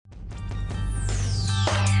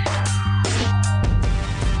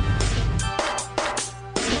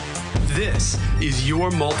This is your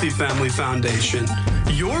multifamily foundation,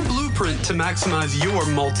 your blueprint to maximize your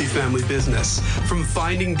multifamily business. From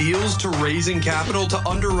finding deals to raising capital to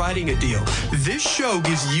underwriting a deal, this show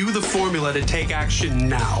gives you the formula to take action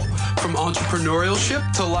now. From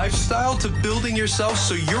entrepreneurship to lifestyle to building yourself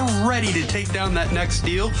so you're ready to take down that next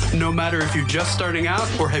deal, no matter if you're just starting out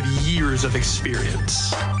or have years of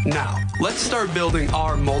experience. Now, let's start building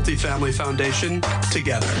our multifamily foundation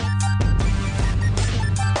together.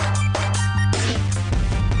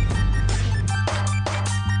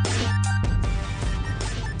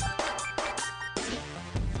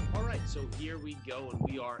 All right, so here we go, and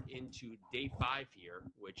we are into day 5 here,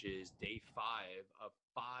 which is day 5 of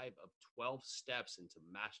 12 steps into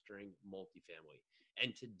mastering multifamily.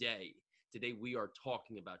 And today we are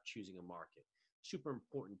talking about choosing a market. Super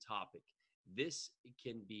important topic. This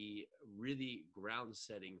can be really ground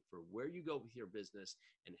setting for where you go with your business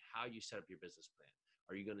and how you set up your business plan.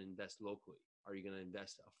 Are you going to invest locally? Are you going to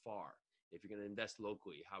invest afar? If you're going to invest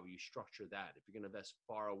locally, how will you structure that? If you're going to invest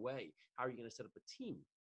far away, how are you going to set up a team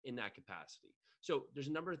in that capacity? So there's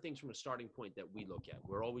a number of things from a starting point that we look at.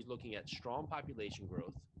 We're always looking at strong population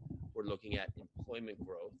growth. We're looking at employment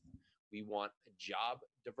growth. We want job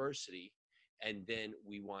diversity, and then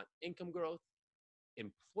we want income growth,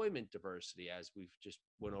 employment diversity, as we've just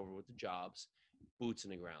went over with the jobs, boots in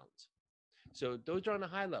the ground. So those are on a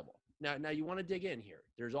high level. Now you want to dig in here.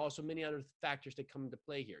 There's also many other factors that come into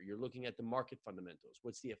play here. You're looking at the market fundamentals.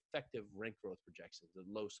 What's the effective rent growth projections, the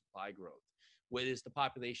low supply growth? What is the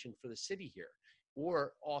population for the city here?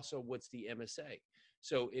 Or also what's the MSA?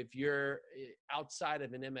 So if you're outside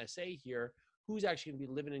of an MSA here, who's actually going to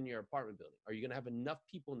be living in your apartment building? Are you going to have enough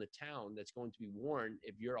people in the town that's going to be warned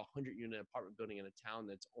if you're a 100-unit apartment building in a town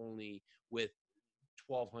that's only with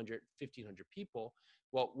 1,200, 1,500 people?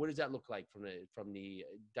 Well, what does that look like from the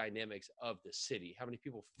dynamics of the city? How many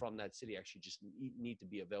people from that city actually just need to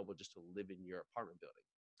be available just to live in your apartment building?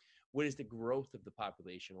 What is the growth of the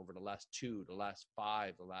population over the last 2, the last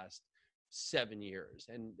 5, the last 7 years?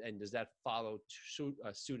 And does that follow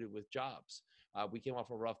suited with jobs? We came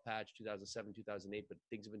off a rough patch, 2007, 2008, but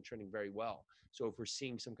things have been trending very well. So if we're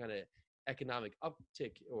seeing some kind of economic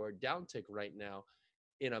uptick or downtick right now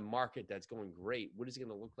in a market that's going great, what is it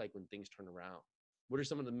going to look like when things turn around? What are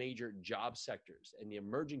some of the major job sectors and the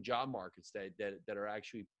emerging job markets that are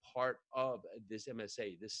actually part of this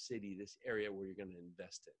MSA, this city, this area where you're going to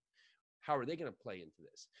invest in? How are they going to play into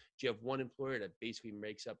this? Do you have one employer that basically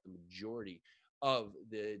makes up the majority of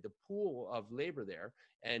the pool of labor there?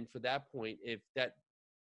 And for that point, if that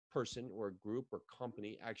person or group or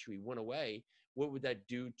company actually went away, what would that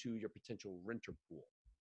do to your potential renter pool?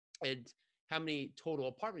 And how many total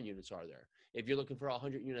apartment units are there? If you're looking for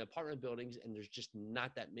 100-unit apartment buildings and there's just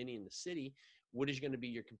not that many in the city, what is going to be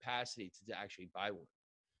your capacity to actually buy one?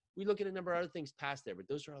 We look at a number of other things past there, but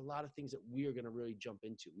those are a lot of things that we are going to really jump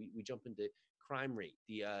into. We jump into crime rate,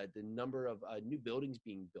 the number of new buildings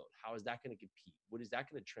being built. How is that going to compete? What is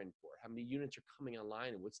that going to trend for? How many units are coming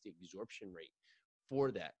online, and what's the absorption rate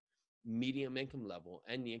for that? Medium income level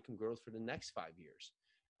and the income growth for the next 5 years.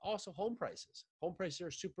 Also, home prices. Home prices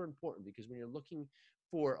are super important because when you're looking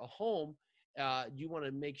for a home, you want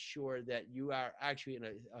to make sure that you are actually in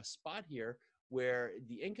a spot here where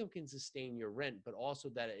the income can sustain your rent, but also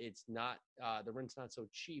that it's not the rent's not so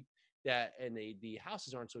cheap that, and the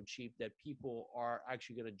houses aren't so cheap that people are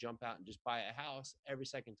actually going to jump out and just buy a house every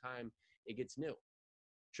second time it gets new.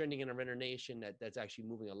 Trending in a renter nation that's actually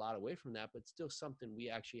moving a lot away from that, but still something we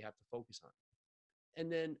actually have to focus on. And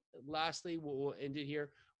then lastly, we'll end it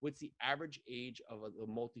here. What's the average age of a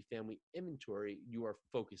multifamily inventory you are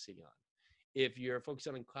focusing on? If you're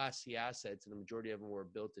focusing on Class C assets, and the majority of them were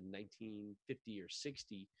built in 1950 or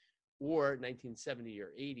 60 or 1970 or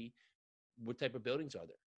 80, what type of buildings are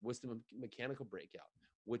there? What's the mechanical breakout?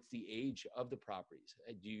 What's the age of the properties?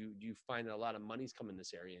 Do you find that a lot of money's come in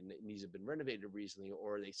this area and these have been renovated recently,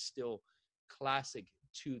 or are they still classic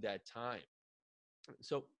to that time?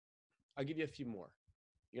 So I'll give you a few more.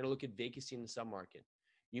 You're going to look at vacancy in the submarket.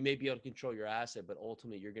 You may be able to control your asset, but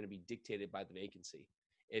ultimately you're going to be dictated by the vacancy.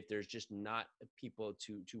 If there's just not people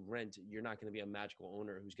to rent, you're not going to be a magical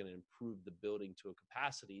owner who's going to improve the building to a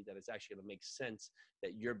capacity that it's actually going to make sense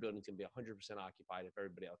that your building's going to be 100% occupied if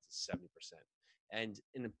everybody else is 70%. And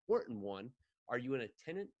an important one, are you in a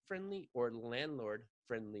tenant-friendly or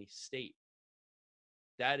landlord-friendly state?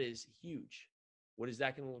 That is huge. What is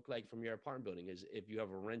that going to look like from your apartment building? Is if you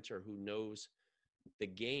have a renter who knows the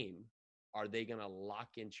game, are they going to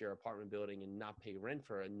lock into your apartment building and not pay rent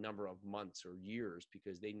for a number of months or years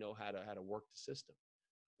because they know how to work the system?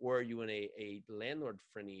 Or are you in a landlord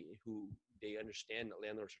friendly who they understand that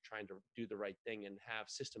landlords are trying to do the right thing and have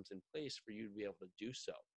systems in place for you to be able to do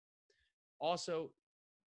so? Also,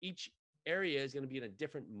 each area is going to be in a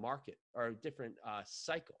different market or a different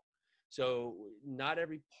cycle. So not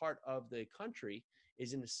every part of the country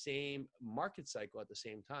is in the same market cycle at the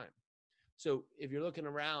same time. So if you're looking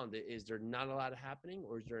around, is there not a lot happening,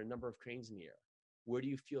 or is there a number of cranes in the air? Where do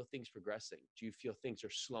you feel things progressing? Do you feel things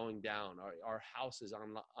are slowing down? Are houses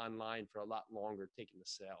online for a lot longer taking the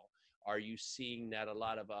sale? Are you seeing that a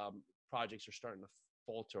lot of projects are starting to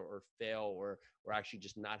falter or fail or actually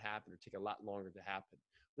just not happen or take a lot longer to happen?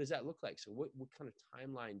 What does that look like? So what kind of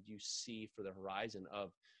timeline do you see for the horizon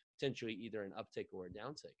of potentially either an uptick or a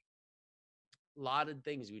downtake? A lot of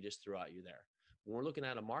things we just threw at you there. When we're looking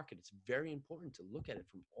at a market, it's very important to look at it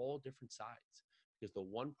from all different sides, because the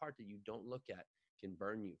one part that you don't look at can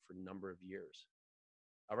burn you for a number of years.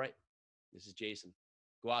 All right, this is Jason.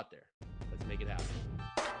 Go out there. Let's make it happen.